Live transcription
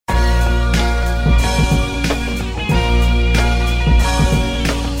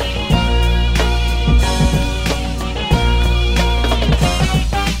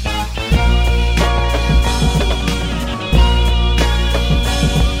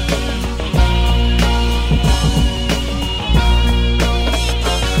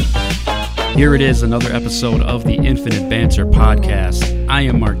Here it is, another episode of the Infinite Banter Podcast. I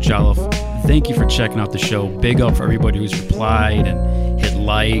am Mark Jolliffe. Thank you for checking out the show. Big up for everybody who's replied and hit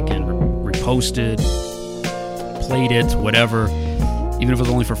like and reposted, played it, whatever. Even if it was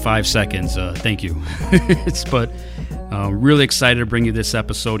only for 5 seconds, thank you. But really excited to bring you this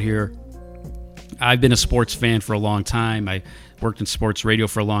episode here. I've been a sports fan for a long time. I worked in sports radio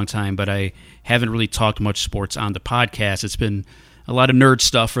for a long time, but I haven't really talked much sports on the podcast. It's been a lot of nerd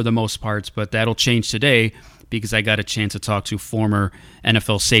stuff for the most parts, but that'll change today because I got a chance to talk to former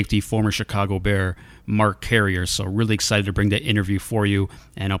NFL safety, former Chicago Bear, Mark Carrier. So really excited to bring that interview for you,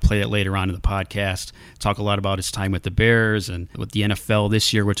 and I'll play that later on in the podcast. Talk a lot about his time with the Bears and with the NFL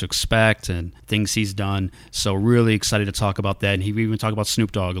this year, what to expect, and things he's done. So really excited to talk about that, and he even talked about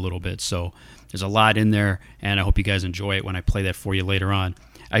Snoop Dogg a little bit. So there's a lot in there, and I hope you guys enjoy it when I play that for you later on.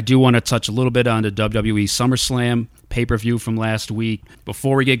 I do want to touch a little bit on the WWE Summer Slam pay-per-view from last week.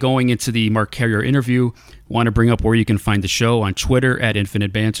 Before we get going into the Mark Carrier interview, I want to bring up where you can find the show on Twitter at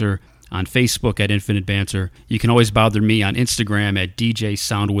Infinite Banter, on Facebook at Infinite Banter. You can always bother me on Instagram at DJ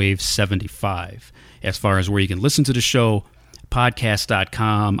Soundwave75. As far as where you can listen to the show,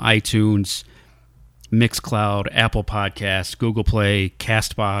 podcast.com, iTunes, Mixcloud, Apple Podcast, Google Play,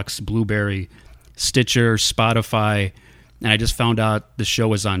 Castbox, Blueberry, Stitcher, Spotify. And I just found out the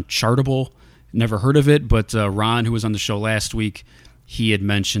show is on Chartable. Never heard of it, but Ron, who was on the show last week, he had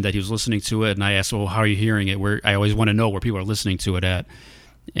mentioned that he was listening to it, and I asked, well, how are you hearing it? Where I always want to know where people are listening to it at.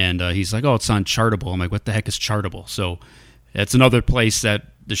 And he's like, oh, it's on Chartable. I'm like, what the heck is Chartable? So it's another place that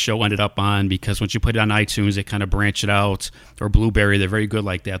the show ended up on, because once you put it on iTunes, they kind of branch it out. Or Blueberry, they're very good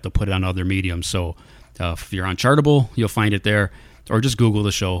like that. They'll put it on other mediums. So if you're on Chartable, you'll find it there. Or just Google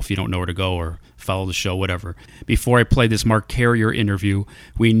the show if you don't know where to go, or follow the show, whatever. Before I play this Mark Carrier interview,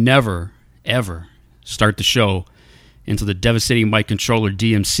 we never, ever start the show until the devastating mic controller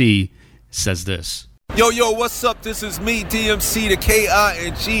DMC says this. Yo, what's up? This is me, DMC, the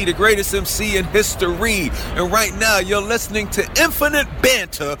K-I-N-G, the greatest MC in history. And right now, you're listening to Infinite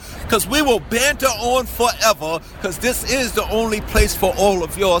Banter, because we will banter on forever, because this is the only place for all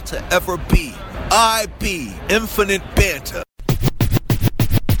of y'all to ever be. I be Infinite Banter.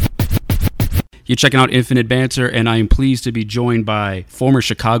 You're checking out Infinite Banter, and I am pleased to be joined by former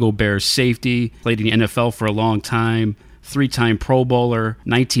Chicago Bears safety, played in the NFL for a long time, 3-time Pro Bowler,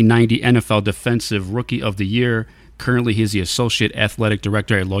 1990 NFL Defensive Rookie of the Year. Currently, he's the Associate Athletic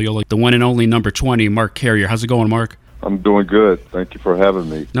Director at Loyola. The one and only number 20, Mark Carrier. How's it going, Mark? I'm doing good. Thank you for having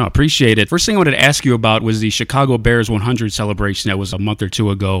me. No, appreciate it. First thing I wanted to ask you about was the Chicago Bears 100 celebration that was a month or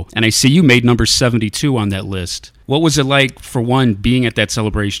two ago. And I see you made number 72 on that list. What was it like, for one, being at that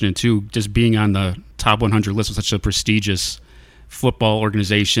celebration, and two, just being on the top 100 list of such a prestigious football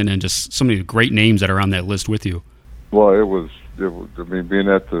organization, and just so many great names that are on that list with you? Well, it was I mean, being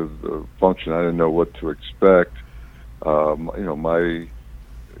at the function, I didn't know what to expect.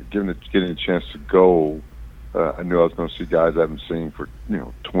 Getting a chance to go, I knew I was going to see guys I haven't seen for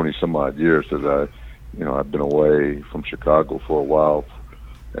 20 some odd years. That I've been away from Chicago for a while,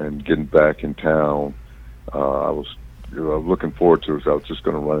 and getting back in town, I was looking forward to it. So I was just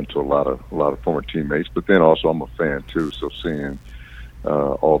going to run into a lot of former teammates, but then also I'm a fan too. So seeing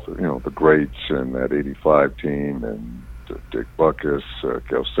all the greats and that '85 team, and Dick Butkus,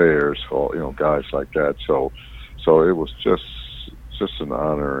 Gale Sayers, all guys like that. So it was just an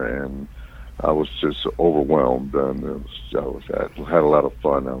honor, and I was just overwhelmed, and I had a lot of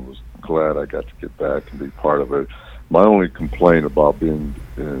fun. I was glad I got to get back and be part of it. My only complaint about being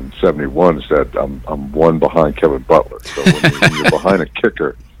in 71 is that I'm one behind Kevin Butler. So when you're behind a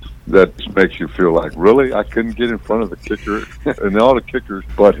kicker, that just makes you feel like, really? I couldn't get in front of the kicker? And all the kickers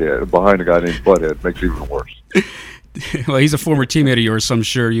behind a guy named Butthead makes it even worse. Well, he's a former teammate of yours, so I'm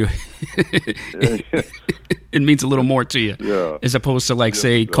sure it means a little more to you, as opposed to,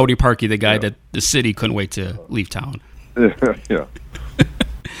 say, Cody Parkey, the guy that the city couldn't wait to leave town. Yeah.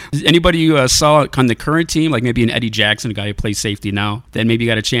 Anybody you saw on the current team, like maybe an Eddie Jackson, a guy who plays safety now, that maybe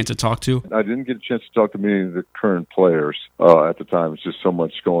you got a chance to talk to? I didn't get a chance to talk to many of the current players at the time. It's just so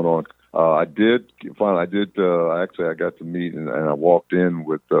much going on. I got to meet, and I walked in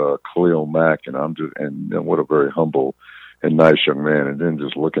with Khalil Mack, and what a very humble and nice young man. And then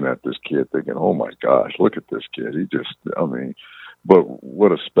just looking at this kid, thinking, oh my gosh, look at this kid. But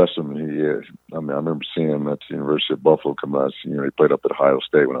what a specimen he is. I remember seeing him at the University of Buffalo come out. He played up at Ohio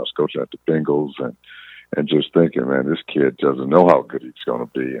State when I was coaching at the Bengals, and just thinking, man, this kid doesn't know how good he's going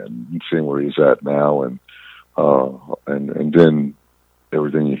to be, and seeing where he's at now, and then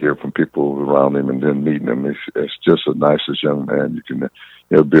everything you hear from people around him, and then meeting him, it's just the nicest young man you can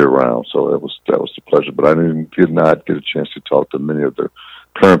be around. So that was a pleasure. But I did not get a chance to talk to many of the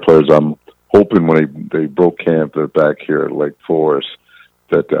current players I'm hoping when they broke camp back here at Lake Forest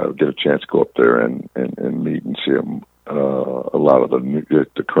that I'll get a chance to go up there and meet and see them, a lot of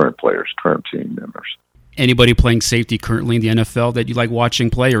the current players, current team members. Anybody playing safety currently in the NFL that you like watching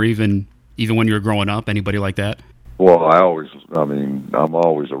play, or even when you were growing up, anybody like that? Well, I'm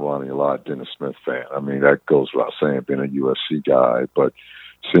always a Ronnie Lott, Dennis Smith fan. I mean, that goes without saying, being a USC guy, but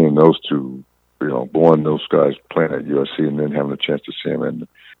seeing those two, those guys playing at USC and then having a chance to see them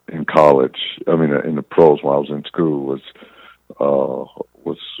in college, in the pros while I was in school was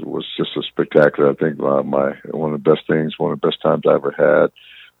just a spectacular. I think one of the best times I ever had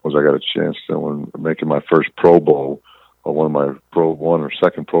was I got a chance to, when making my first Pro Bowl, or one or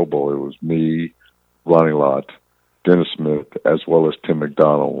second Pro Bowl, it was me, Ronnie Lott, Dennis Smith, as well as Tim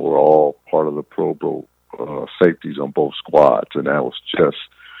McDonald were all part of the Pro Bowl safeties on both squads, and that was just,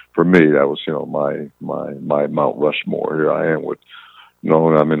 for me, that was my Mount Rushmore. Here I am with,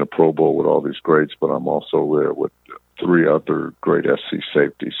 I'm in a Pro Bowl with all these greats, but I'm also there with 3 other great SC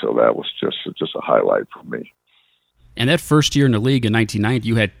safeties, so that was just a highlight for me. And that first year in the league in 1990,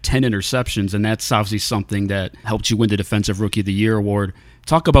 you had 10 interceptions, and that's obviously something that helped you win the Defensive Rookie of the Year award.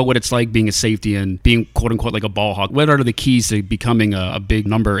 Talk about what it's like being a safety and being, quote-unquote, like a ball hawk. What are the keys to becoming a big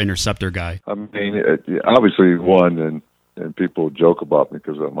number interceptor guy? Obviously, one, and people joke about me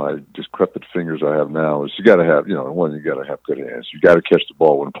because of my decrepit fingers I have now, is you got to have, you got to have good hands. You got to catch the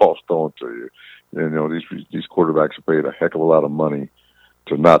ball when the ball's thrown to you. And, these quarterbacks are paid a heck of a lot of money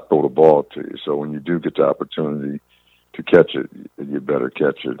to not throw the ball to you. So when you do get the opportunity to catch it, you better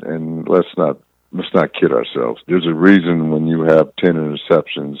catch it. And let's not kid ourselves. There's a reason when you have 10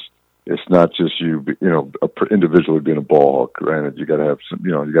 interceptions, it's not just you, individually being a ball hawk. Granted, you got to have some,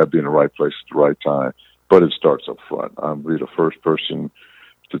 you got to be in the right place at the right time, but it starts up front. I'll be the first person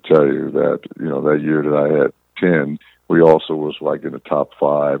to tell you that, that year that I had 10, we also was like in the top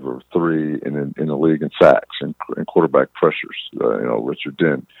 5 or 3 in the league in sacks and quarterback pressures. Richard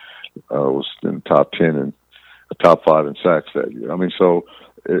Dent was in the top 10 and top 5 in sacks that year. So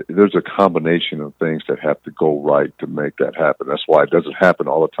there's a combination of things that have to go right to make that happen. That's why it doesn't happen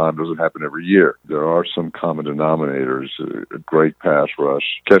all the time. It doesn't happen every year. There are some common denominators, a great pass rush,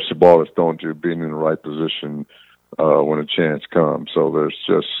 catch the ball that's thrown to you, being in the right position when a chance comes. So there's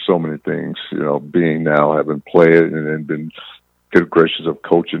just so many things, having played and then been good gracious of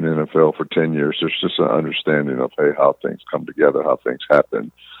coaching the NFL for 10 years. There's just an understanding of, how things come together, how things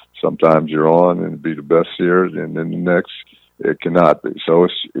happen. Sometimes you're on and be the best year, and then the next it cannot be. So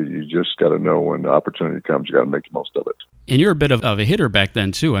you just got to know when the opportunity comes, you got to make the most of it. And you're a bit of a hitter back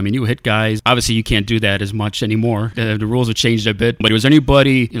then, too. You hit guys. Obviously, you can't do that as much anymore. The rules have changed a bit. But was there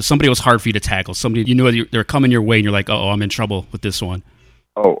anybody, somebody was hard for you to tackle? Somebody you knew they're coming your way, and you're like, I'm in trouble with this one.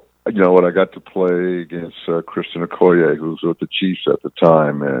 Oh, you know what? I got to play against Christian Okoye, who was with the Chiefs at the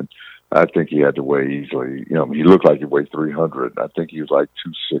time, and I think he had to weigh easily. He looked like he weighed 300. I think he was like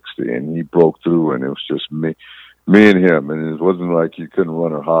 260, and he broke through, and it was just me and him. And it wasn't like you couldn't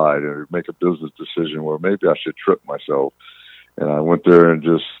run or hide or make a business decision where maybe I should trip myself. And I went there and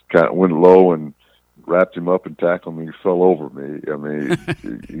just kind of went low and wrapped him up and tackled me. He fell over me.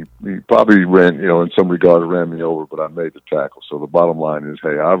 He probably ran, in some regard, ran me over, but I made the tackle. So the bottom line is,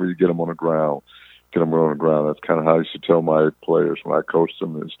 however you get them on the ground, That's kind of how I used to tell my players when I coached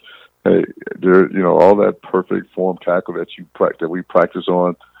them is, all that perfect form tackle that we practice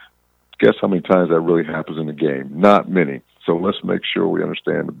on, guess how many times that really happens in the game? Not many. So let's make sure we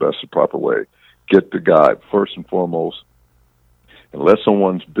understand the best and proper way. Get the guy, first and foremost, unless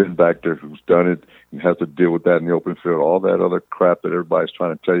someone's been back there who's done it and has to deal with that in the open field, all that other crap that everybody's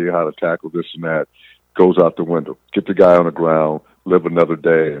trying to tell you how to tackle this and that goes out the window. Get the guy on the ground, live another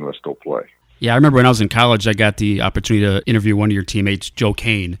day, and let's go play. Yeah, I remember when I was in college, I got the opportunity to interview one of your teammates, Joe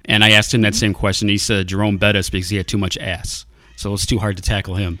Kane, and I asked him that same question. He said Jerome Bettis because he had too much ass, so it's too hard to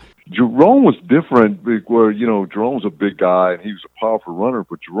tackle him. Jerome was different where, Jerome's a big guy and he was a powerful runner,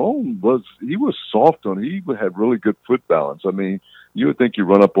 but Jerome was soft on it. He had really good foot balance. You would think you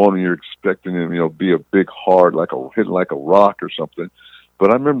run up on him, you're expecting him, be a big hard, hitting like a rock or something. But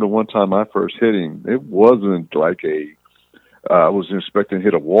I remember the one time I first hit him, it wasn't like I was expecting to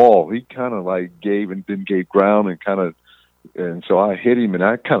hit a wall. He kind of gave and then gave ground and so I hit him and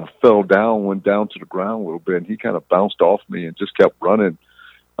I kind of fell down, went down to the ground a little bit, and he kind of bounced off me and just kept running.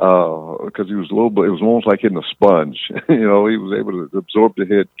 Because he was it was almost like hitting a sponge. He was able to absorb the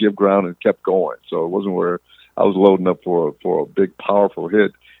hit, give ground, and kept going. So it wasn't where I was loading up for a big, powerful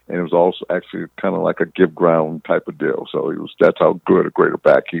hit, and it was also actually kind of like a give ground type of deal. So that's how good a greater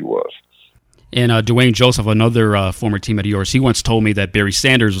back he was. And Dwayne Joseph, another former teammate of yours, he once told me that Barry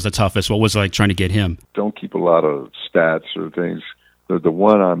Sanders was the toughest. What was it like trying to get him? Don't keep a lot of stats or things. the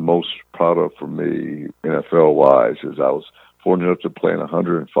one I'm most proud of for me, NFL-wise, is I was fortunate enough to play in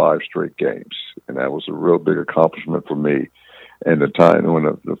 105 straight games, and that was a real big accomplishment for me. And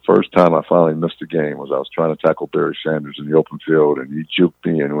the first time I finally missed a game was I was trying to tackle Barry Sanders in the open field, and he juked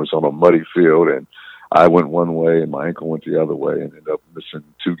me, and it was on a muddy field, and I went one way and my ankle went the other way, and ended up missing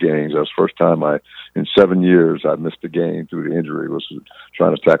 2 games. That was the first time in 7 years, I missed a game through the injury, was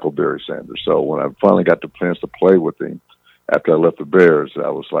trying to tackle Barry Sanders. So when I finally got the chance to play with him after I left the Bears, I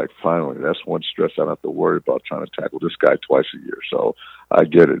was like, finally, that's one stress I don't have to worry about trying to tackle this guy twice a year. So I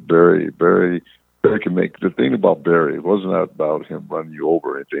get it. Barry can make, the thing about Barry, it wasn't about him running you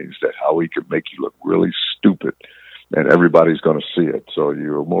over or anything, it's that how he could make you look really stupid, and everybody's going to see it. So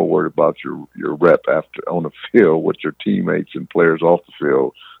you're more worried about your rep after on the field with your teammates and players off the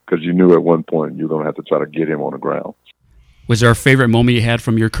field, because you knew at one point you were going to have to try to get him on the ground. Was there a favorite moment you had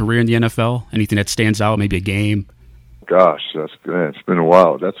from your career in the NFL? Anything that stands out, maybe a game? Gosh, that's good. It's been a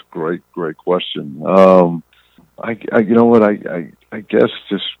while. That's a great question. You know what? I guess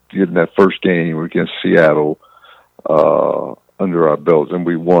just getting that first game against Seattle under our belts, and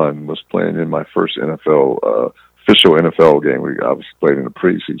we won, was playing in my first official NFL game. We obviously played in the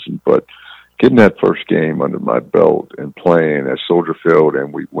preseason, but getting that first game under my belt and playing at Soldier Field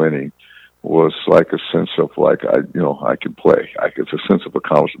and we winning was like a sense of like, I can play. It's a sense of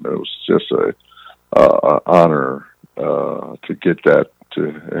accomplishment. It was just a honor to get that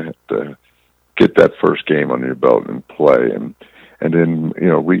first game under your belt and play, and then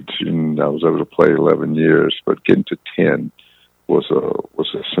reaching. I was able to play 11 years, but getting to 10 was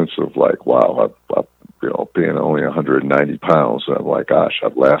a sense of like, wow, I being only 190 pounds, I'm like, gosh,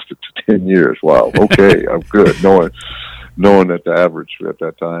 I've lasted to 10 years. Wow, okay, I'm good. Knowing that the average at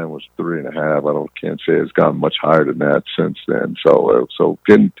that time was 3.5, can't say it's gone much higher than that since then. So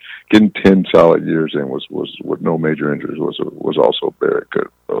getting 10 solid years in was with no major injuries was also very good.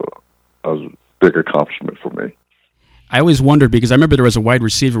 Was a big accomplishment for me. I always wondered, because I remember there was a wide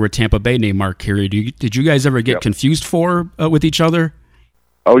receiver with Tampa Bay named Mark Carey. Did you guys ever get confused with each other?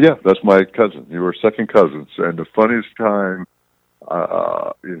 Oh yeah, that's my cousin. You were second cousins, and the funniest time.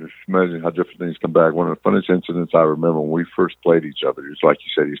 You just imagine how different things come back. One of the funniest incidents I remember when we first played each other, is like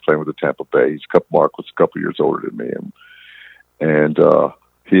you said, he's playing with the Tampa Bay. Mark was a couple years older than me, and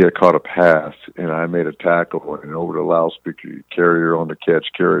he had caught a pass, and I made a tackle, and over the loudspeaker, Carrier on the catch,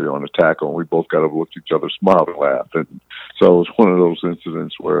 Carrier on the tackle, and we both got to look at each other, smile, and laugh. And so it was one of those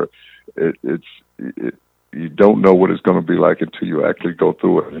incidents where you don't know what it's going to be like until you actually go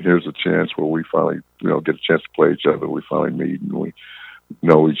through it. And here's a chance where we finally, get a chance to play each other. We finally meet and we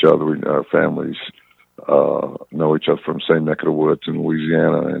know each other. Our families know each other from the same neck of the woods in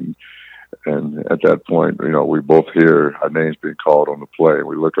Louisiana. And at that point, we both hear our names being called on the play, and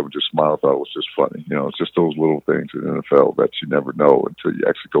we look up and just smile. I thought it was just funny. It's just those little things in the NFL that you never know until you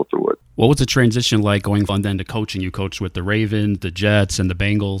actually go through it. What was the transition like going from then to coaching? You coached with the Ravens, the Jets, and the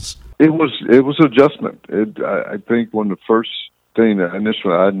Bengals. It was adjustment. I think one of the first thing that I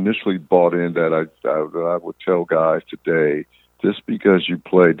initially bought in that I would tell guys today, just because you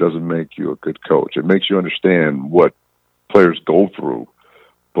play doesn't make you a good coach. It makes you understand what players go through.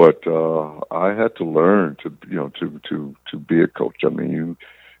 But I had to learn to be a coach. I mean,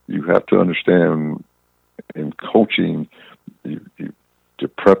 you have to understand in coaching, to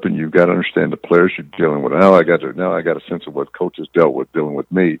prepping, you've got to understand the players you're dealing with. Now I got a sense of what coaches dealt with dealing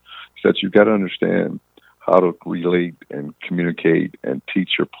with me. That you've got to understand how to relate and communicate and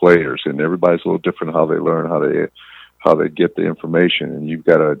teach your players. And everybody's a little different how they learn, how they get the information, and you've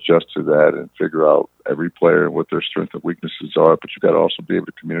got to adjust to that and figure out every player and what their strengths and weaknesses are. But you've got to also be able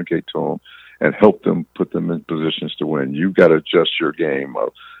to communicate to them and help them, put them in positions to win. You've got to adjust your game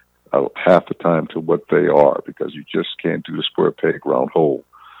half the time to what they are, because you just can't do the square peg round hole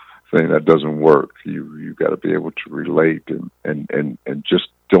thing. That doesn't work. You've got to be able to relate and just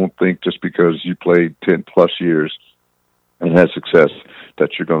don't think just because you played 10 plus years and had success that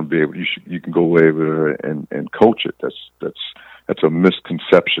you're going to be able. You can go over and coach it. That's a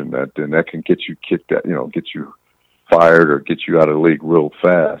misconception that can get you kicked out. Get you fired or get you out of the league real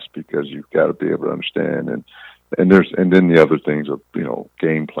fast, because you've got to be able to understand and then the other things of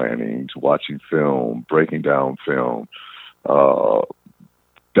game planning, watching film, breaking down film,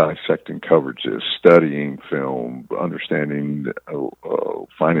 dissecting coverages, studying film, understanding,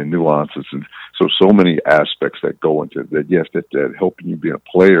 finding nuances, and so many aspects that go into that. Yes, that helping you be a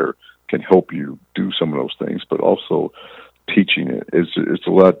player can help you do some of those things, but also teaching it. It's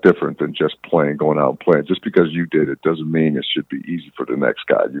a lot different than just going out and playing. Just because you did it doesn't mean it should be easy for the next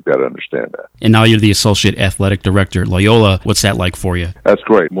guy. You've got to understand that. And now you're the Associate Athletic Director at Loyola. What's that like for you? That's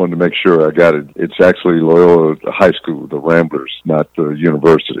great. Wanted to make sure I got it. It's actually Loyola High School, the Ramblers, not the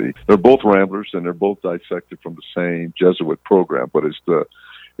university. They're both Ramblers, and they're both dissected from the same Jesuit program, but it's the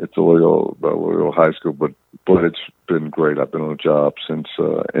Loyola High School. But it's been great. I've been on the job since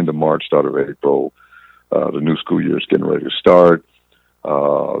end of March, start of April. The new school year is getting ready to start.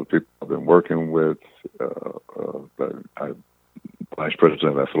 The people I've been working with, Vice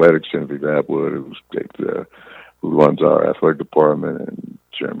President of Athletics, Genevieve Atwood, who runs our athletic department, and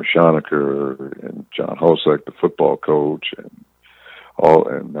Jeremy Schonecker, and John Hosek, the football coach, and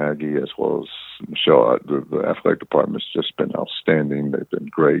Maggie, as well as Michelle. The athletic department's just been outstanding. They've been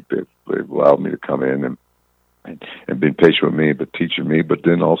great. They've allowed me to come in and been patient with me, but teaching me, but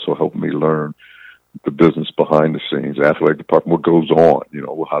then also helping me learn the business behind the scenes, athletic department, what goes on,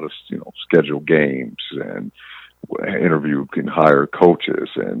 how to, schedule games and interview and hire coaches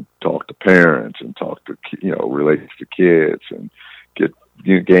and talk to parents and talk to, relate to kids and get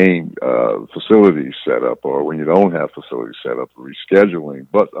game facilities set up, or when you don't have facilities set up, rescheduling.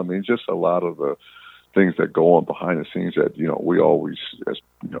 But just a lot of the things that go on behind the scenes that, we always, as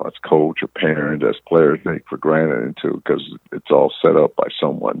coach or parent, as players, take for granted because it's all set up by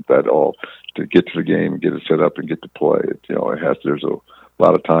someone that all to get to the game and get it set up and get to play. There's a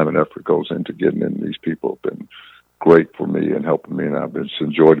lot of time and effort goes into getting in. These people have been great for me and helping me, and I've just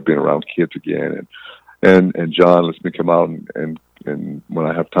enjoyed being around kids again. And John lets me come out and when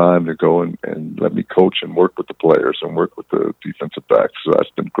I have time to go and let me coach and work with the players and work with the defensive backs. So that's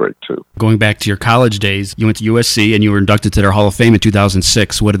been great too. Going back to your college days, you went to USC and you were inducted to their Hall of Fame in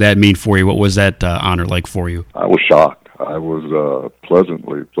 2006. What did that mean for you? What was that honor like for you? I was shocked. I was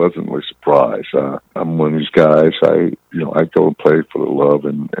pleasantly surprised. I'm one of these guys. I go and play for the love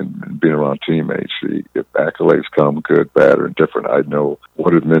and being around teammates. If accolades come, good, bad, or indifferent, I know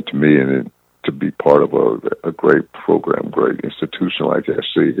what it meant to me and to be part of a great program, great institution like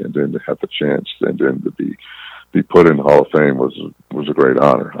SC, and then to have the chance and then to be put in the Hall of Fame was a great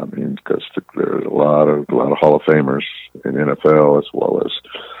honor. Because there are a lot of Hall of Famers in NFL as well as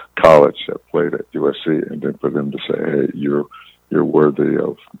college that played at USC, and then for them to say, "Hey, you're worthy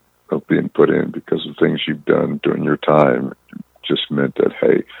of being put in because of things you've done during your time," just meant that,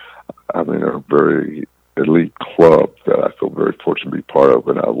 hey, a very elite club that I feel very fortunate to be part of,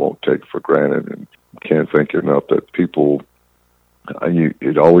 and I won't take it for granted, and can't thank you enough that people.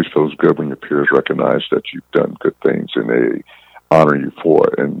 It always feels good when your peers recognize that you've done good things and they honor you for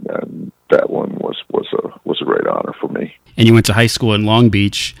it, and that one was a great honor for me. And you went to high school in Long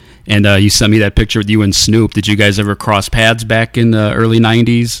Beach, and you sent me that picture with you and Snoop. Did you guys ever cross paths back in the early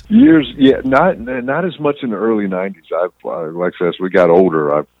 90s? Not as much in the early 90s. Like I said, as we got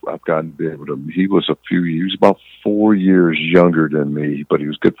older, I've gotten to be able to. He was about 4 years younger than me, but he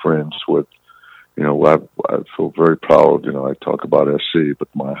was good friends with. I feel very proud. I talk about SC, but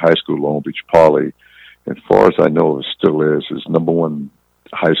my high school, Long Beach Poly, as far as I know, it still is number one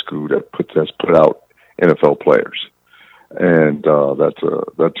high school that's put out NFL players, and that's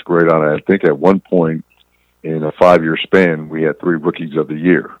a great honor. I think at one point in a 5-year span, we had 3 rookies of the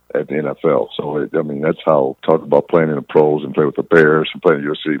year at the NFL. So that's how talk about playing in the pros and play with the Bears and playing at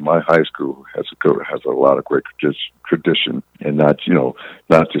USC. My high school has a lot of great tradition, and not just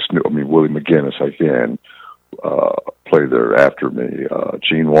Willie McGinnis again played there after me.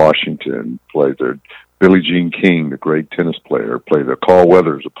 Gene Washington played there. Billie Jean King, the great tennis player, played there. Carl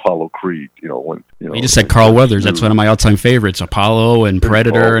Weathers, Apollo Creed. You just said Carl Weathers. That's one of my all-time favorites. Apollo and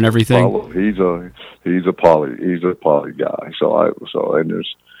Predator and everything. Apollo. He's a poly guy. And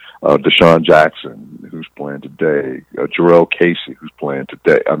there's Deshaun Jackson, who's playing today. Jarrell Casey, who's playing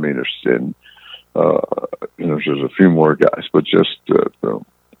today. There's a few more guys, but just the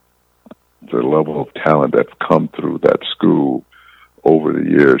level of talent that's come through that school over the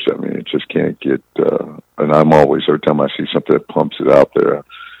years, it just can't get, and I'm always, every time I see something that pumps it out there,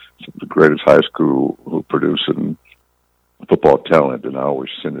 it's the greatest high school who producing football talent, and I always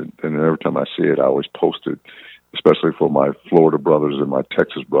send it, and every time I see it, I always post it, especially for my Florida brothers and my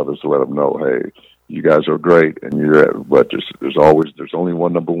Texas brothers, to let them know, hey, you guys are great, and but there's only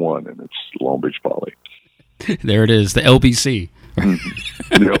one number one, and it's Long Beach Poly. There it is, the LBC. Yep,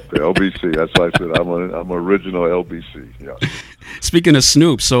 the LBC. That's why I said I'm original LBC. Yeah. Speaking of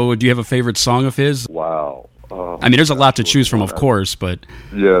Snoop, so do you have a favorite song of his? Wow. I mean, there's a lot to choose from, of course, but...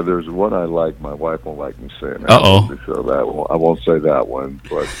 Yeah, there's one I like. My wife won't like me saying that. Uh-oh. So that one, I won't say that one,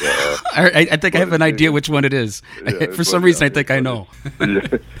 but... I think I have an idea which one it is. Yeah, For some reason, I think I know.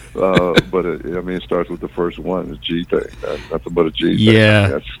 Yeah, but it starts with the first one, the G thing. Nothing but a G thing.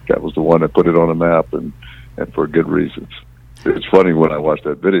 Yeah. That was the one that put it on the map, and for good reasons. It's funny when I watch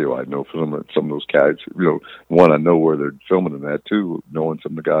that video, I know some of those guys, one, I know where they're filming in that too, knowing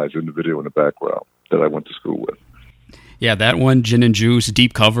some of the guys in the video in the background that I went to school with. Yeah, that one, Gin and Juice,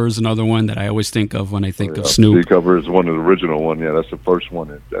 Deep Cover is another one that I always think of when I think of Snoop. Deep Cover is one of the original one. Yeah, that's the first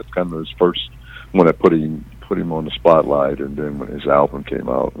one. That's kind of his first one that put him on the spotlight. And then when his album came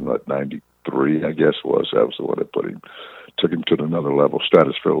out in like '93, I guess that was the one that took him to another level,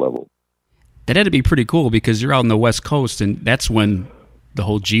 stratosphere level. That had to be pretty cool because you're out on the West Coast, and that's when the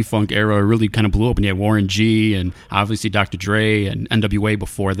whole G-Funk era really kind of blew up. And you had Warren G and obviously Dr. Dre and NWA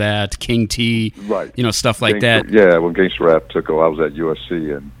before that, King T, right? Stuff like that. Yeah, when gangster rap took over, I was at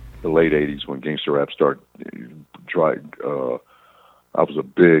USC in the late '80s when gangster rap started. I was a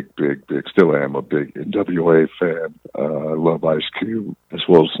big, still am a big NWA fan. I love Ice Cube as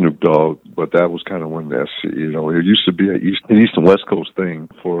well as Snoop Dogg, but that was kind of when it used to be an East and West Coast thing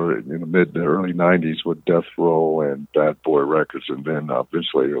for in the early '90s with Death Row and Bad Boy Records, and then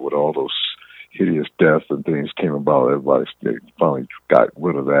eventually with all those hideous death and things came about, everybody finally got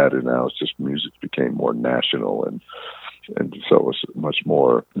rid of that, and now it's just music became more national and so it's much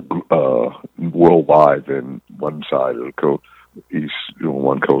more worldwide than one side of the coast. East,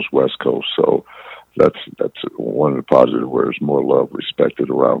 one coast, West Coast. So that's one of the positives where there's more love, respected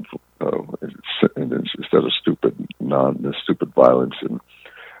around, instead of stupid violence in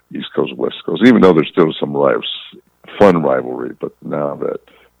East Coast, West Coast. Even though there's still some fun rivalry, but now that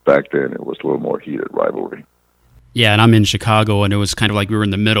back then it was a little more heated rivalry. Yeah, and I'm in Chicago, and it was kind of like we were in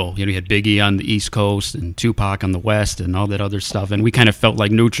the middle. You had Biggie on the East Coast and Tupac on the West and all that other stuff, and we kind of felt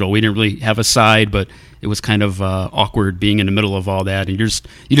like neutral. We didn't really have a side, but it was kind of awkward being in the middle of all that, and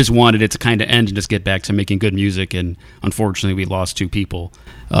you just wanted it to kind of end and just get back to making good music, and unfortunately we lost two people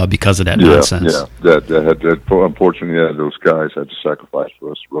because of that nonsense. Yeah, that unfortunately, those guys had to sacrifice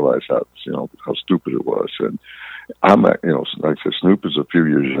for us to realize how stupid it was, and I'm, like I said, Snoop is a few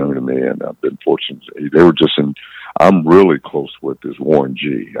years younger than me, and I've been fortunate. They were just I'm really close with this Warren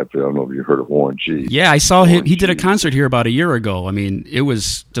G. I don't know if you heard of Warren G. Yeah, I saw him. He did a concert here about a year ago. I mean, it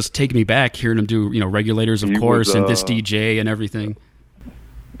was just taking me back hearing him do, Regulators, of course, and This DJ and everything.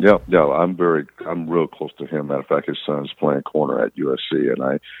 Yeah, I'm real close to him. Matter of fact, his son's playing corner at USC, and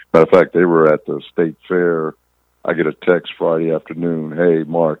matter of fact, they were at the state fair. I get a text Friday afternoon, "Hey,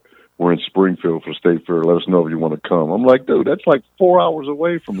 Mark, we're in Springfield for State Fair. Let us know if you want to come." I'm like, dude, that's like 4 hours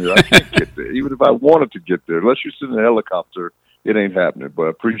away from here. I can't get there. Even if I wanted to get there, unless you're sitting in a helicopter, it ain't happening. But I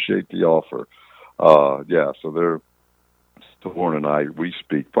appreciate the offer. So Warren and I, we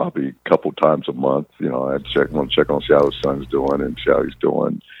speak probably a couple times a month. I want to check on, see how his son's doing and see how he's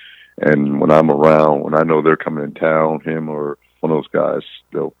doing. And when I'm around, when I know they're coming in town, him or one of those guys,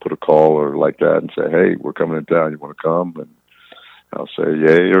 they'll put a call or like that and say, "Hey, we're coming in town. You want to come?" And I'll say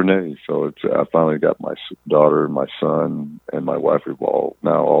yay or nay. So I finally got my daughter and my son and my wife involved.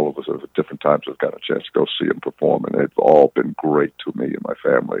 Now all of us at different times have got a chance to go see them perform, and they've all been great to me and my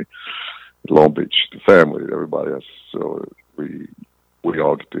family. Long Beach, the family, everybody else. So we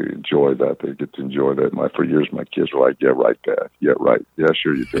all get to enjoy that. They get to enjoy that. For years, my kids were like, "Yeah, right, Dad. Yeah, right. Yeah,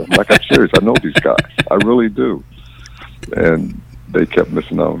 sure you do." I'm like, "I'm serious. I know these guys. I really do." And they kept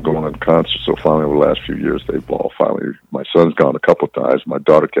missing out on going on concerts. So finally, over the last few years, they've all finally. My son's gone a couple of times. My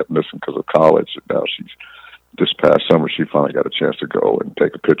daughter kept missing because of college. And now this past summer, she finally got a chance to go and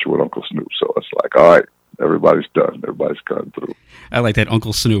take a picture with Uncle Snoop. So it's like, all right, everybody's done. Everybody's gone through. I like that,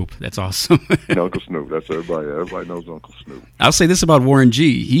 Uncle Snoop. That's awesome. Uncle Snoop. That's everybody. Everybody knows Uncle Snoop. I'll say this about Warren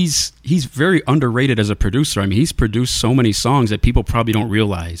G. He's very underrated as a producer. I mean, he's produced so many songs that people probably don't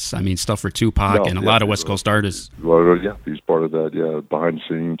realize. I mean, stuff for Tupac and a lot of West Coast artists. Well, yeah, he's part of that. Yeah, behind the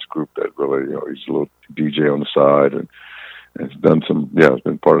scenes group that really, he's a little DJ on the side and has done some. Yeah, has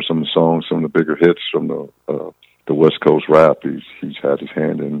been part of some of the songs, some of the bigger hits from the West Coast rap. He's had his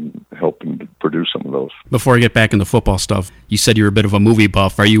hand in helping to produce some of those. Before I get back into football stuff, you said you're a bit of a movie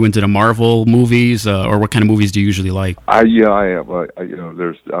buff. Are you into the Marvel movies, or what kind of movies do you usually like? I am.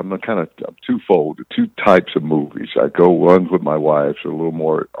 I'm twofold. The two types of movies. I go ones with my wife, so a little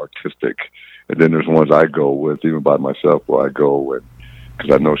more artistic, and then there's ones I go with even by myself, where I go with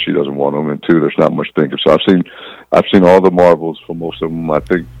because I know she doesn't want them, and two, there's not much thinking. So I've seen all the Marvels for most of them. I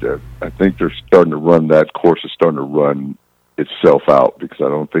think they're starting to run. That course is starting to run itself out, because I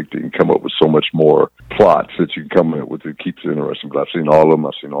don't think they can come up with so much more plots that you can come up with that keeps it interesting. But I've seen all of them.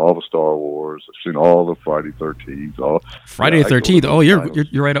 I've seen all the Star Wars. I've seen all the Friday 13th. Friday the 13th. Oh,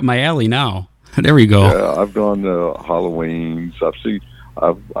 you're right up my alley now. There we go. Yeah, I've gone to Halloween's. I've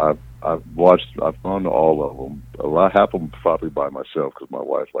gone to all of them. A lot happen probably by myself, because my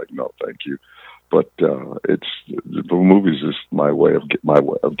wife's like, no, thank you. But it's the movies is my way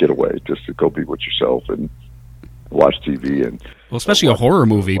of getaway, just to go be with yourself and watch TV and especially a horror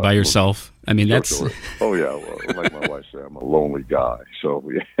movie by yourself. I mean, that's sure. Oh yeah, well, like my wife said, I'm a lonely guy, so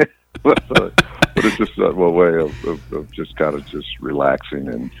yeah. but it's just a way of just kind of just relaxing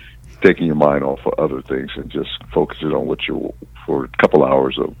and taking your mind off of other things and just focusing on what you're for a couple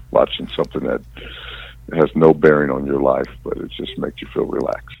hours of watching something that has no bearing on your life, but it just makes you feel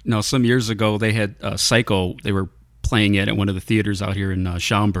relaxed. No, some years ago they had Psycho. They were playing it at one of the theaters out here in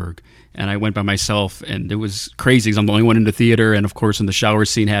Schaumburg, and I went by myself, and it was crazy because I'm the only one in the theater, and of course when the shower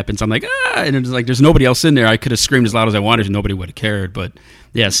scene happens, I'm like, and it's like there's nobody else in there. I could have screamed as loud as I wanted, and nobody would have cared. But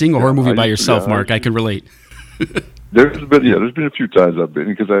yeah, seeing a horror movie by yourself, Mark, I can relate. There's been a few times I've been,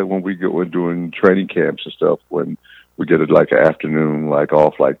 because when we go and doing training camps and stuff, when we get it like an afternoon like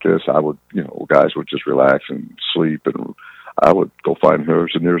off like this, I would, guys would just relax and sleep, and I would go find the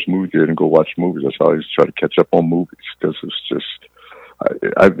nearest movie theater and go watch movies. That's how I used to try to catch up on movies, because it's just,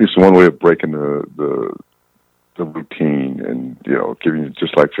 it's one way of breaking the routine, and giving you,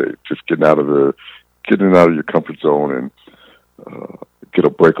 just like say, just getting out of your comfort zone and get a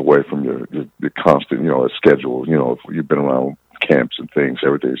break away from your constant schedule. If you've been around camps and things,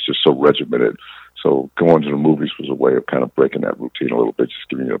 everything is just so regimented. So going to the movies was a way of kind of breaking that routine a little bit, just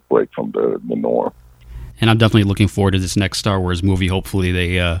giving you a break from the norm. And I'm definitely looking forward to this next Star Wars movie. Hopefully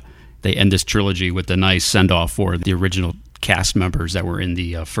they end this trilogy with a nice send-off for the original cast members that were in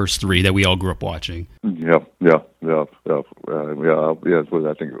the first three that we all grew up watching. Yeah.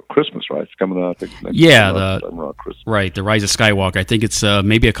 I think Christmas, right? It's coming out. I think around Christmas. Right, The Rise of Skywalker. I think it's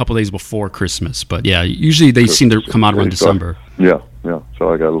maybe a couple days before Christmas, but yeah, usually they seem to come out around December. Yeah.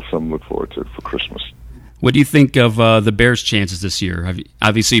 So I got something to look forward to for Christmas. What do you think of the Bears' chances this year?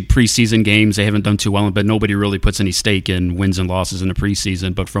 Obviously, preseason games, they haven't done too well, but nobody really puts any stake in wins and losses in the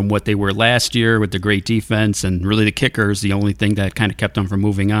preseason. But from what they were last year with the great defense and really the kickers, the only thing that kind of kept them from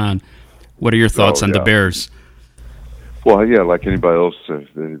moving on. What are your thoughts on the Bears? Well, yeah, like anybody else,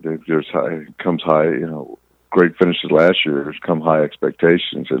 there's comes high, great finishes last year. There's come high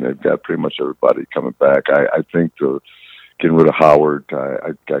expectations, and they've got pretty much everybody coming back. I think getting rid of Howard,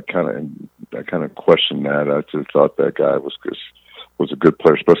 I kind of questioned that. I just thought that guy was a good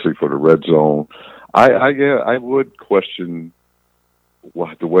player, especially for the red zone. I would question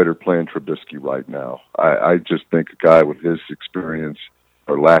the way they're playing Trubisky right now. I just think a guy with his experience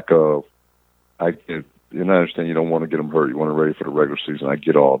or lack of, I understand you don't want to get him hurt. You want him ready for the regular season. I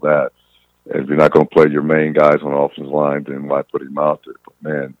get all that. And if you're not going to play your main guys on the offensive line, then why put him out there? But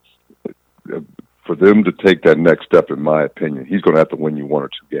man, for them to take that next step, in my opinion, he's going to have to win you one or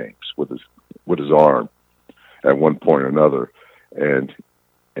two games with his arm at one point or another, and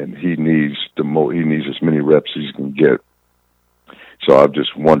he needs he needs as many reps as he can get. So I'm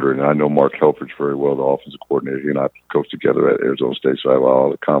just wondering. I know Mark Helfrich very well, the offensive coordinator. He and I coached together at Arizona State, so I have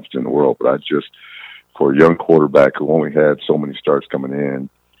all the confidence in the world. But for a young quarterback who only had so many starts coming in,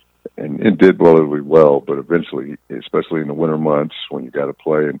 and did relatively well, but eventually, especially in the winter months when you got to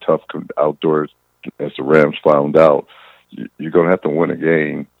play in tough outdoors, as the Rams found out, you're going to have to win a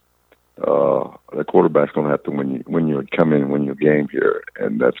game. The quarterback's going to have to win your game here,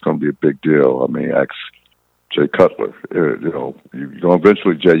 and that's going to be a big deal. I mean, ask Jay Cutler. You're going to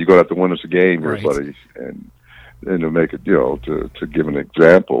eventually, Jay, you're going to have to win us a game here, buddy, and to make it, to give an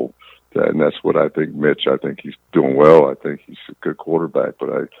example. And that's what I think. Mitch, I think he's doing well. I think he's a good quarterback, but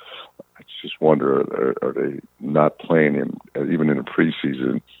I just wonder, are they not playing him even in the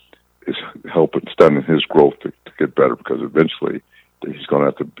preseason? Is helping stunning his growth to get better, because eventually he's going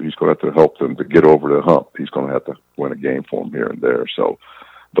to have to help them to get over the hump. He's going to have to win a game for them here and there. So,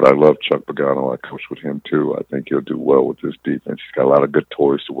 but I love Chuck Pagano. I coach with him too. I think he'll do well with this defense. He's got a lot of good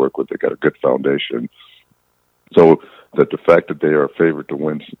toys to work with. They got a good foundation. So that the fact that they are a favorite to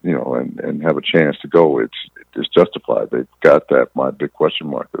win, and have a chance to go, it's justified. They've got that. My big question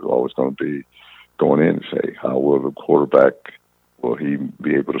mark is always going to be going in and say, how will the quarterback? Will he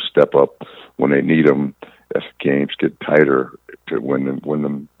be able to step up when they need him as games get tighter to win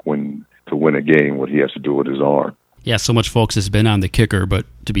a game? What he has to do with his arm. Yeah, so much focus has been on the kicker, but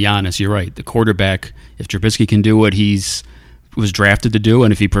to be honest, you're right. The quarterback, if Trubisky can do what was drafted to do,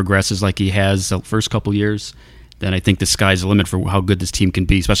 and if he progresses like he has the first couple years, then I think the sky's the limit for how good this team can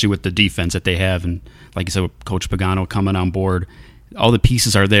be, especially with the defense that they have. And like you said, with Coach Pagano coming on board, all the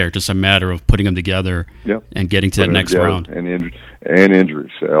pieces are there. Just a matter of putting them together and getting to that next round. And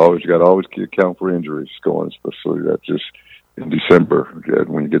injuries. You got to always account for injuries going, especially that just in December.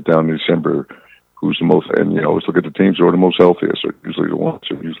 When you get down to December, who's the most? And you always look at the teams who are the most healthiest. Are usually the ones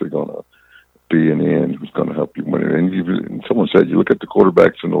who are usually going to be in the end, who's going to help you win it. And someone said you look at the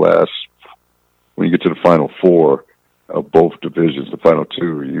quarterbacks in the last. When you get to the Final Four of both divisions, the Final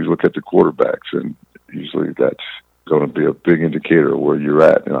Two, you look at the quarterbacks, and usually that's going to be a big indicator of where you're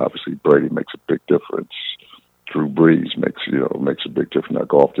at. And obviously, Brady makes a big difference. Drew Brees makes a big difference. Now,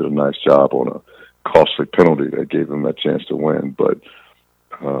 Goff did a nice job on a costly penalty that gave him that chance to win. But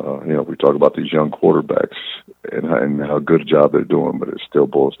we talk about these young quarterbacks and how good a job they're doing, but it still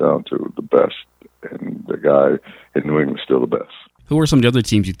boils down to the best, and the guy in New England is still the best. Who are some of the other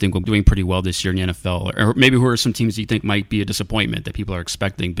teams you think will be doing pretty well this year in the NFL? Or maybe who are some teams you think might be a disappointment that people are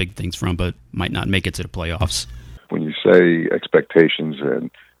expecting big things from but might not make it to the playoffs? When you say expectations and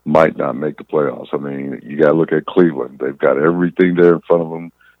might not make the playoffs, I mean, you got to look at Cleveland. They've got everything there in front of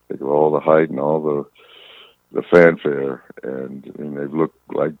them. They got all the height and all the fanfare, and they've looked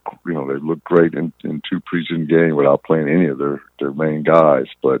like, they looked great in two preseason games without playing any of their main guys,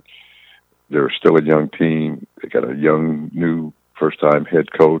 but they're still a young team. They got a young, new first-time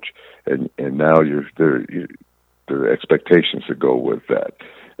head coach, and now there are expectations to go with that,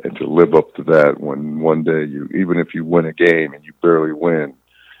 and to live up to that when one day even if you win a game and you barely win,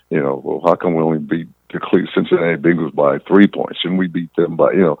 well, how come we only beat the Cincinnati Bengals by 3 points? Shouldn't we beat them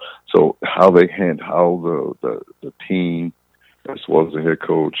by, so how the team, as well as the head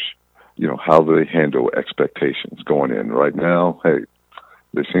coach, how they handle expectations going in. Right now, hey,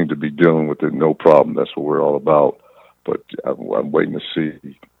 they seem to be dealing with it no problem. That's what we're all about. But I'm waiting to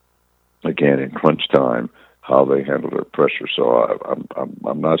see, again, in crunch time, how they handle their pressure. So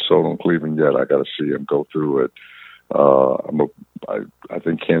I'm not sold on Cleveland yet. I got to see them go through it. I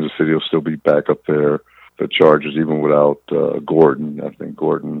think Kansas City will still be back up there. The Chargers, even without Gordon, I think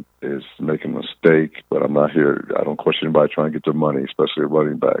Gordon is making a mistake. But I'm not here. I don't question anybody trying to get their money, especially a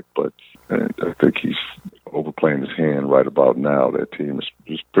running back. But I think he's overplaying his hand right about now. That team is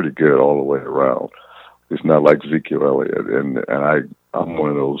just pretty good all the way around. It's not like Ezekiel Elliott, and I'm one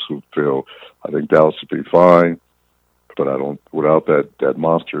of those who feel I think Dallas would be fine, but I don't. Without that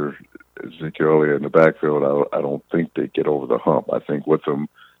monster Ezekiel Elliott in the backfield, I don't think they get over the hump. I think with them,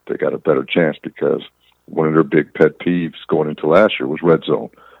 they got a better chance because one of their big pet peeves going into last year was red zone.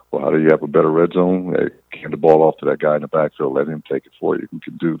 Well, how do you have a better red zone? Hand the ball off to that guy in the backfield, let him take it for you. Who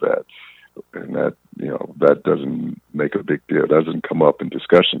can do that? And that doesn't make a big deal. It doesn't come up in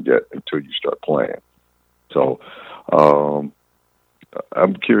discussion yet until you start playing. So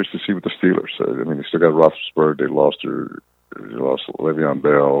I'm curious to see what the Steelers say. I mean, they still got Roethlisberger. They lost Le'Veon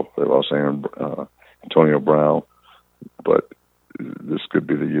Bell. They lost Antonio Brown. But this could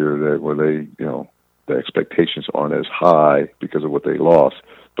be the year where they, the expectations aren't as high because of what they lost,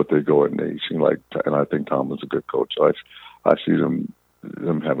 but they go and they seem like, and I think Tomlin's a good coach. So I see them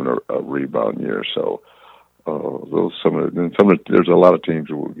having a rebound year. So there's a lot of teams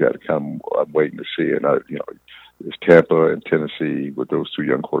that we got to I'm waiting to see, and it's Tampa and Tennessee with those two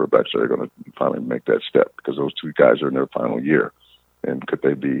young quarterbacks that are going to finally make that step because those two guys are in their final year, and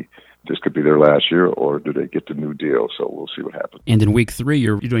this could be their last year, or do they get the new deal? So we'll see what happens. And in week 3,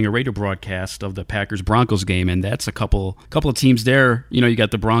 you're doing a radio broadcast of the Packers-Broncos game, and that's a couple of teams there. You got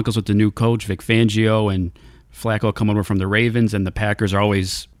the Broncos with the new coach, Vic Fangio, and Flacco coming over from the Ravens, and the Packers are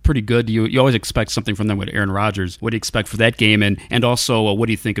always pretty good. You always expect something from them with Aaron Rodgers. What do you expect for that game? And also, what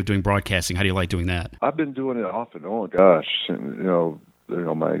do you think of doing broadcasting? How do you like doing that? I've been doing it off and on. Gosh,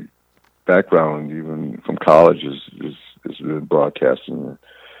 my background, even from college, is been broadcasting.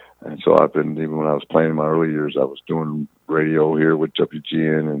 And so I've been, even when I was playing in my early years, I was doing radio here with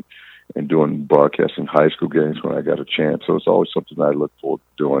WGN and doing broadcasting high school games when I got a chance. So it's always something I look forward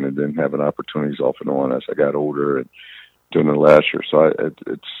to doing, and then having opportunities off and on as I got older and doing it last year. So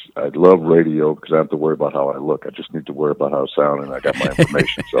I love radio because I don't have to worry about how I look. I just need to worry about how I sound, and I got my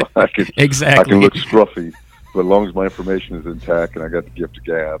information. So I can look scruffy, but as long as my information is intact and I got the gift of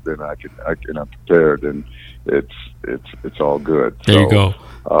gab, then I'm prepared, and it's all good. There you go.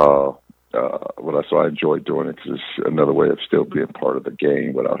 So I enjoy doing it because it's another way of still being part of the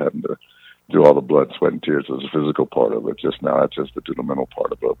game without having to do all the blood, sweat, and tears as a physical part of it. Just now, it's just the mental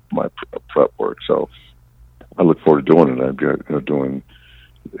part of my prep work. So I look forward to doing it. I'm doing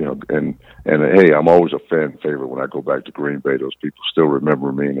and hey, I'm always a fan favorite when I go back to Green Bay. Those people still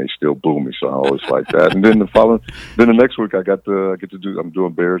remember me and they still boo me, so I always like that. And then the next week I get to do. I'm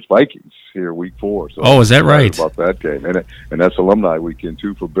doing Bears Vikings here week 4. So is that right? About that game, and that's alumni weekend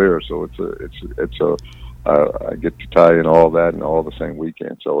too for Bears. So I get to tie in all that and all the same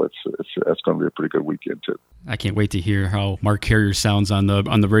weekend. So that's going to be a pretty good weekend too. I can't wait to hear how Mark Carrier sounds on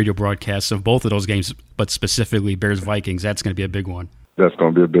the radio broadcasts of both of those games, but specifically Bears Vikings. That's going to be a big one. That's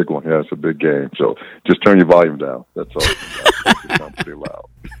going to be a big one. Yeah, it's a big game. So just turn your volume down. That's all. It sounds pretty loud.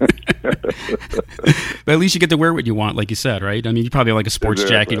 But at least you get to wear what you want, like you said, right? I mean, you probably have like a sports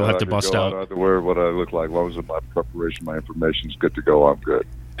jacket you'll have to bust out. I don't have to wear what I look like. As long as my preparation, my information is good to go, I'm good.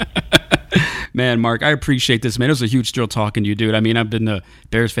 Man, Mark, I appreciate this, man. It was a huge thrill talking to you, dude. I mean, I've been a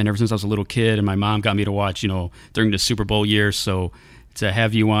Bears fan ever since I was a little kid, and my mom got me to watch, during the Super Bowl year. So to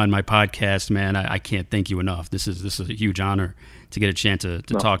have you on my podcast, man, I can't thank you enough. This is a huge honor to get a chance to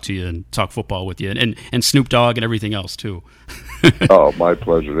talk to you and talk football with you, and Snoop Dogg and everything else too. Oh, my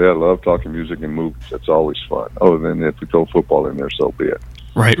pleasure. Yeah, I love talking music and movies. That's always fun. Other than if we throw football in there, so be it.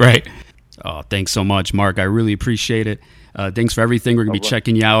 Right. Oh, thanks so much, Mark. I really appreciate it. Thanks for everything. We're going to be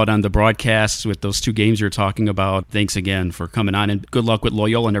checking you out on the broadcasts with those 2 games you're talking about. Thanks again for coming on, and good luck with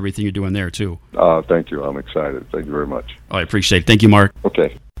Loyola and everything you're doing there, too. Thank you. I'm excited. Thank you very much. Oh, I appreciate it. Thank you, Mark.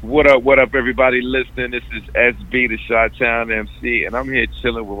 Okay. What up, everybody listening? This is SB, the Chi-Town MC, and I'm here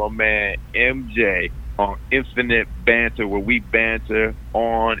chilling with my man MJ on Infinite Banter, where we banter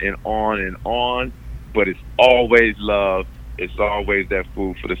on and on and on, but it's always love. It's always that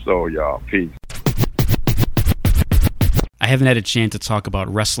food for the soul, y'all. Peace. I haven't had a chance to talk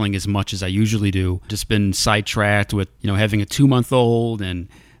about wrestling as much as I usually do. Just been sidetracked with, having a 2-month-old and,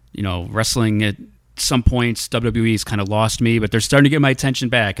 wrestling at some points. WWE's kind of lost me, but they're starting to get my attention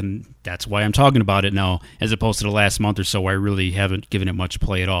back, and that's why I'm talking about it now, as opposed to the last month or so where I really haven't given it much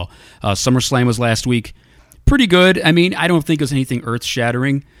play at all. Summer Slam was last week. Pretty good. I mean, I don't think it was anything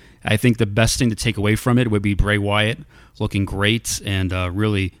earth-shattering. I think the best thing to take away from it would be Bray Wyatt looking great and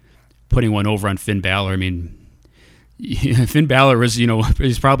really putting one over on Finn Balor. I mean, Finn Balor is,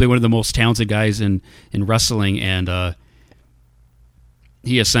 he's probably one of the most talented guys in wrestling, and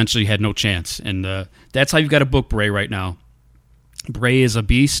he essentially had no chance. And that's how you've got to book Bray right now. Bray is a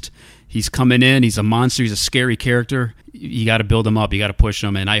beast. He's coming in. He's a monster. He's a scary character. You got to build him up. You got to push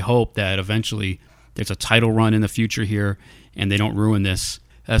him. And I hope that eventually there's a title run in the future here, and they don't ruin this.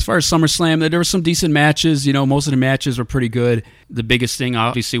 As far as SummerSlam, there were some decent matches. Most of the matches were pretty good. The biggest thing,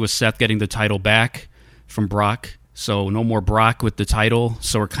 obviously, was Seth getting the title back from Brock. So no more Brock with the title.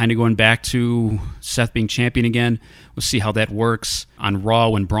 So we're kind of going back to Seth being champion again. We'll see how that works. On Raw,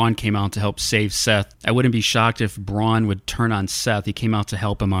 when Braun came out to help save Seth, I wouldn't be shocked if Braun would turn on Seth. He came out to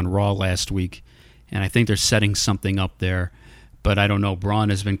help him on Raw last week, and I think they're setting something up there. But I don't know. Braun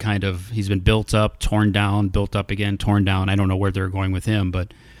has been he's been built up, torn down, built up again, torn down. I don't know where they're going with him,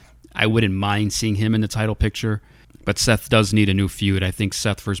 but I wouldn't mind seeing him in the title picture. But Seth does need a new feud. I think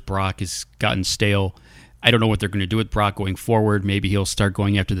Seth versus Brock has gotten stale. I don't know what they're going to do with Brock going forward. Maybe he'll start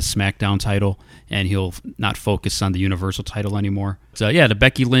going after the SmackDown title, and he'll not focus on the Universal title anymore. So, the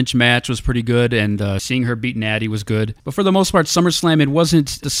Becky Lynch match was pretty good, and seeing her beat Natty was good. But for the most part, SummerSlam, it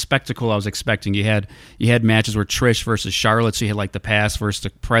wasn't the spectacle I was expecting. You had matches where Trish versus Charlotte, so you had like the past versus the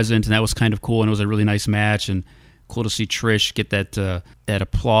present, and that was kind of cool, and it was a really nice match, and cool to see Trish get that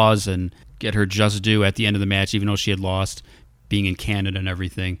applause and get her just due at the end of the match, even though she had lost, being in Canada and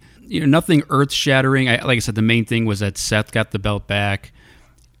everything. Nothing earth-shattering. Like I said, the main thing was that Seth got the belt back.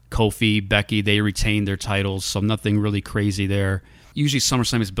 Kofi, Becky, they retained their titles, so nothing really crazy there. Usually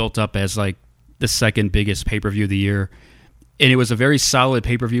SummerSlam is built up as like the second biggest pay-per-view of the year, and it was a very solid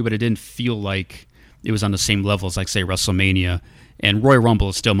pay-per-view, but it didn't feel like it was on the same level as, like, say, WrestleMania. And Royal Rumble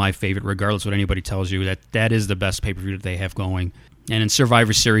is still my favorite, regardless of what anybody tells you. That is the best pay-per-view that they have going. And then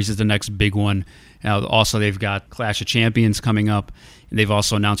Survivor Series is the next big one. Now, also, they've got Clash of Champions coming up. And they've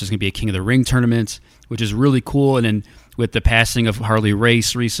also announced there's going to be a King of the Ring tournament, which is really cool. And then with the passing of Harley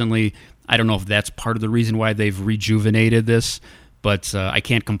Race recently, I don't know if that's part of the reason why they've rejuvenated this. But I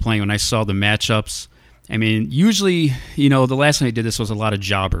can't complain. When I saw the matchups, I mean, usually, the last time they did this was a lot of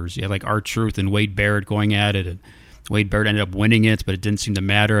jobbers. You had like R-Truth and Wade Barrett going at it, and Wade Barrett ended up winning it, but it didn't seem to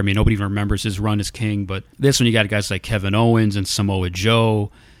matter. I mean, nobody even remembers his run as king. But this one, you got guys like Kevin Owens and Samoa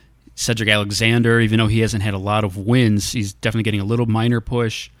Joe, Cedric Alexander. Even though he hasn't had a lot of wins, he's definitely getting a little minor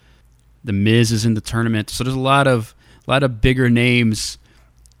push. The Miz is in the tournament, so there's a lot of bigger names,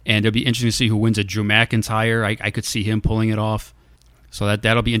 and it'll be interesting to see who wins it. Drew McIntyre, I could see him pulling it off, so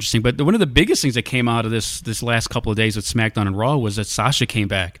that'll be interesting. But one of the biggest things that came out of this last couple of days with SmackDown and Raw was that Sasha came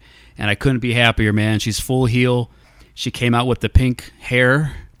back, and I couldn't be happier, man. She's full heel. She came out with the pink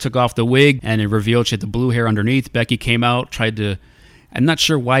hair, took off the wig, and it revealed she had the blue hair underneath. Becky came out, I'm not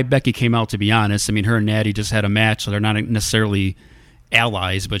sure why Becky came out, to be honest. I mean, her and Natty just had a match, so they're not necessarily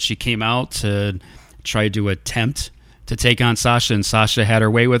allies, but she came out to try to attempt to take on Sasha, and Sasha had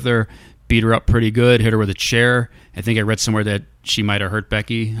her way with her, beat her up pretty good, hit her with a chair. I think I read somewhere that she might have hurt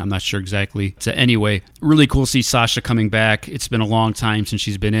Becky. I'm not sure exactly. So anyway, really cool to see Sasha coming back. It's been a long time since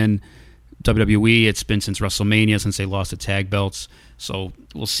she's been in WWE. It's been since WrestleMania, since they lost the tag belts. So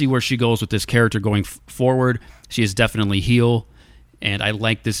we'll see where she goes with this character going forward. She is definitely heel, and I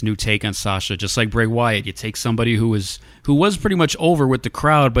like this new take on Sasha. Just like Bray Wyatt, you take somebody who was pretty much over with the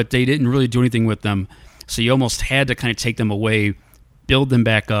crowd, but they didn't really do anything with them. So you almost had to kind of take them away, build them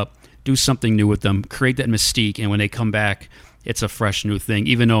back up, do something new with them, create that mystique, and when they come back, it's a fresh new thing.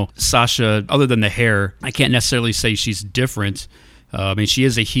 Even though Sasha, other than the hair, I can't necessarily say she's different. I mean, she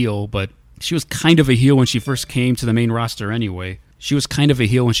is a heel, but she was kind of a heel when she first came to the main roster anyway. She was kind of a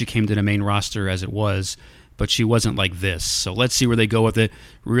heel when she came to the main roster as it was, but she wasn't like this. So let's see where they go with it.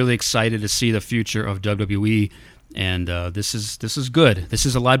 Really excited to see the future of WWE, and this is good. This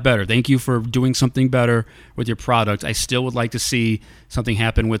is a lot better. Thank you for doing something better with your product. I still would like to see something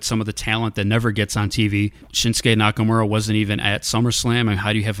happen with some of the talent that never gets on TV. Shinsuke Nakamura wasn't even at Summer Slam. I mean,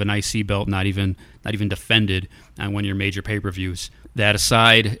 how do you have an IC belt not even defended on one of your major pay-per-views? That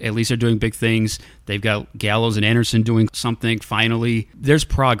aside, at least they're doing big things. They've got Gallows and Anderson doing something finally. There's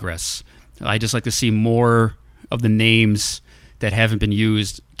progress. I just like to see more of the names that haven't been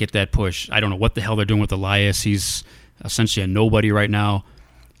used get that push. I don't know what the hell they're doing with Elias. He's essentially a nobody right now.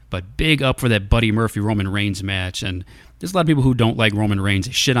 But big up for that Buddy Murphy-Roman Reigns match. And there's a lot of people who don't like Roman Reigns.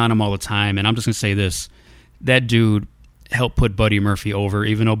 They shit on him all the time. And I'm just going to say this. That dude helped put Buddy Murphy over,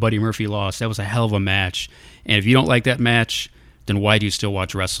 even though Buddy Murphy lost. That was a hell of a match. And if you don't like that match, then why do you still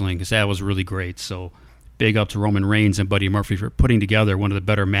watch wrestling? Because that was really great. So big up to Roman Reigns and Buddy Murphy for putting together one of the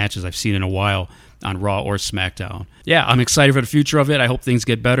better matches I've seen in a while on Raw or SmackDown. Yeah, I'm excited for the future of it. I hope things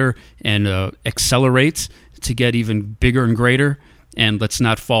get better and accelerate to get even bigger and greater. And let's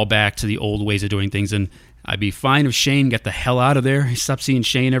not fall back to the old ways of doing things. And I'd be fine if Shane got the hell out of there. Stop seeing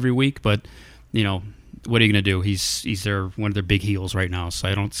Shane every week. But, you know, what are you going to do? He's one of their big heels right now, so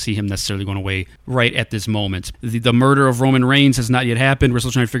I don't see him necessarily going away right at this moment. The murder of Roman Reigns has not yet happened. We're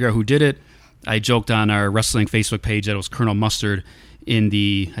still trying to figure out who did it. I joked on our wrestling Facebook page that it was Colonel Mustard in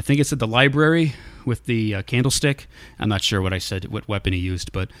the, I think it's at the library with the candlestick. I'm not sure what I said, what weapon he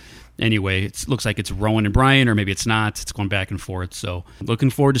used, but anyway, it looks like it's Rowan and Bryan, or maybe it's not. It's going back and forth. So looking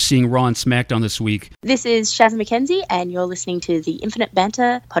forward to seeing Raw and SmackDown this week. This is Shaz McKenzie, and you're listening to the Infinite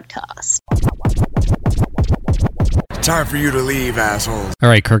Banter Podcast. Time for you to leave, assholes. All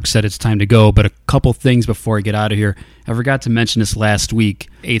right, Kirk said it's time to go, but a couple things before I get out of here. I forgot to mention this last week.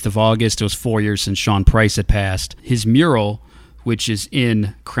 8th of August, it was 4 years since Sean Price had passed. His mural, which is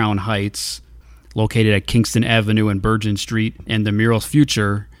in Crown Heights, located at Kingston Avenue and Bergen Street, and the mural's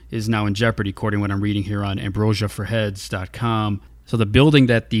future is now in jeopardy, according to what I'm reading here on ambrosiaforheads.com. So the building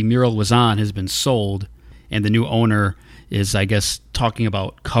that the mural was on has been sold, and the new owner is, I guess, talking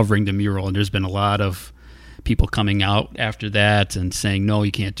about covering the mural, and there's been a lot of people coming out after that and saying, no,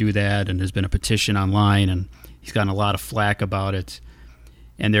 you can't do that, and there's been a petition online, and he's gotten a lot of flack about it,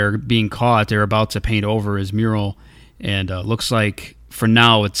 and they're being caught. They're about to paint over his mural, and looks like for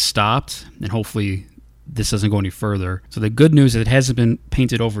now it's stopped, and hopefully this doesn't go any further. So the good news is it hasn't been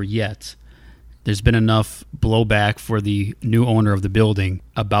painted over yet. There's been enough blowback for the new owner of the building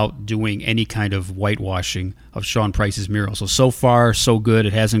about doing any kind of whitewashing of Sean Price's mural. So far, so good.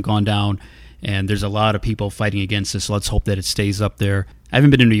 It hasn't gone down, and there's a lot of people fighting against this, so let's hope that it stays up there. I haven't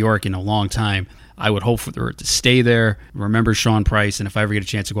been in New York in a long time. I would hope for it to stay there, remember Sean Price, and if I ever get a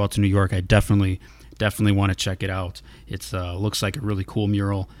chance to go out to New York, I definitely want to check it out. It looks like a really cool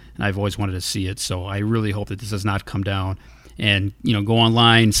mural, and I've always wanted to see it, so I really hope that this does not come down. And, you know, go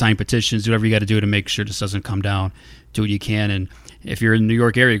online, sign petitions, do whatever you got to do to make sure this doesn't come down. Do what you can, and if you're in the New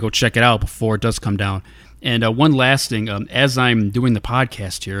York area, go check it out before it does come down. And one last thing, as I'm doing the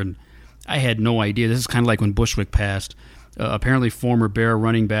podcast here, and I had no idea. This is kind of like when Bushwick passed. Apparently, former Bear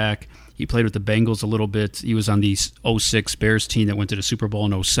running back. He played with the Bengals a little bit. He was on the 06 Bears team that went to the Super Bowl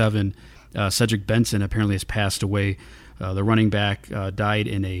in 07. Cedric Benson apparently has passed away. The running back died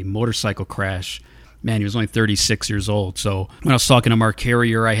in a motorcycle crash. Man, he was only 36 years old. So when I was talking to Mark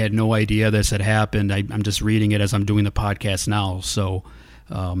Carrier, I had no idea this had happened. I'm just reading it as I'm doing the podcast now. So,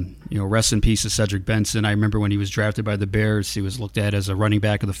 rest in peace to Cedric Benson. I remember when he was drafted by the Bears, he was looked at as a running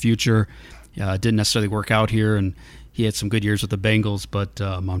back of the future. Didn't necessarily work out here, and he had some good years with the Bengals. But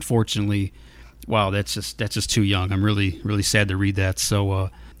unfortunately, wow, that's just too young. I'm really, really sad to read that.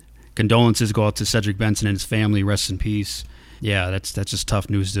 So condolences go out to Cedric Benson and his family. Rest in peace. Yeah, that's just tough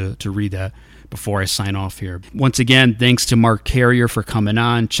news to read that before I sign off here. Once again, thanks to Mark Carrier for coming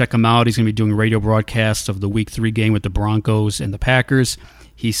on. Check him out. He's going to be doing radio broadcasts of the Week 3 game with the Broncos and the Packers.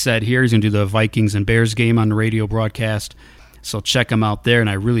 He said here he's going to do the Vikings and Bears game on the radio broadcast. So check him out there, and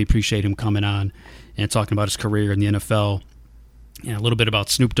I really appreciate him coming on and talking about his career in the NFL. And a little bit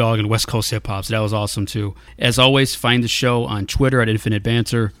about Snoop Dogg and West Coast hip hop, so that was awesome too. As always, find the show on Twitter at Infinite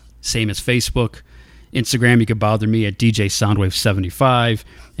Banter, same as Facebook. Instagram, you can bother me at DJ Soundwave75.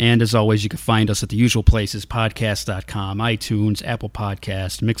 And as always, you can find us at the usual places, podcast.com, iTunes, Apple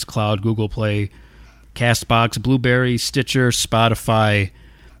Podcast, Mixcloud, Google Play, Castbox, Blueberry, Stitcher, Spotify,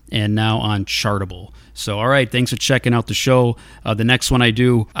 and now on Chartable. So, all right, thanks for checking out the show. The next one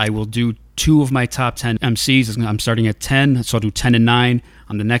I will do 2 of my top 10 MCs. I'm starting at 10, so I'll do 10 and 9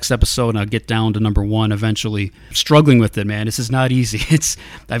 on the next episode, and I'll get down to number 1 eventually. I'm struggling with it, man. This is not easy.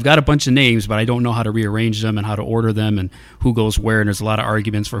 I've got a bunch of names, but I don't know how to rearrange them and how to order them and who goes where, and there's a lot of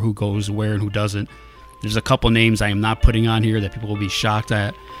arguments for who goes where and who doesn't. There's a couple names I am not putting on here that people will be shocked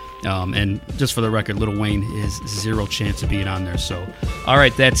at. And just for the record, Lil Wayne is 0 chance of being on there. So, all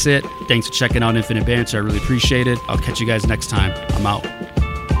right, that's it. Thanks for checking out Infinite Banter. I really appreciate it. I'll catch you guys next time. I'm out.